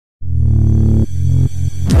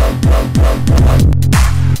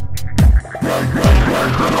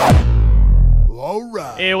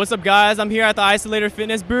Hey, what's up, guys? I'm here at the Isolator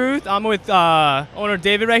Fitness booth. I'm with owner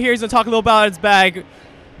David right here. He's gonna talk a little about his bag.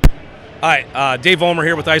 Hi, Dave Vollmer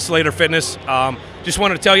here with Isolator Fitness. Just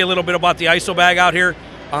wanted to tell you a little bit about the ISO bag out here.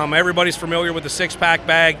 Everybody's familiar with the 6-pack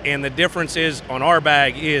bag, and the difference is on our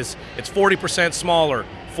bag is it's 40% smaller,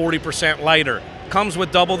 40% lighter. Comes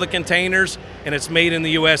with double the containers, and it's made in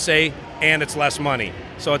the USA, and it's less money.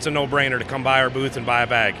 So it's a no-brainer to come by our booth and buy a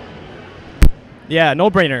bag. Yeah,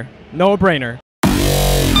 no-brainer. No-brainer.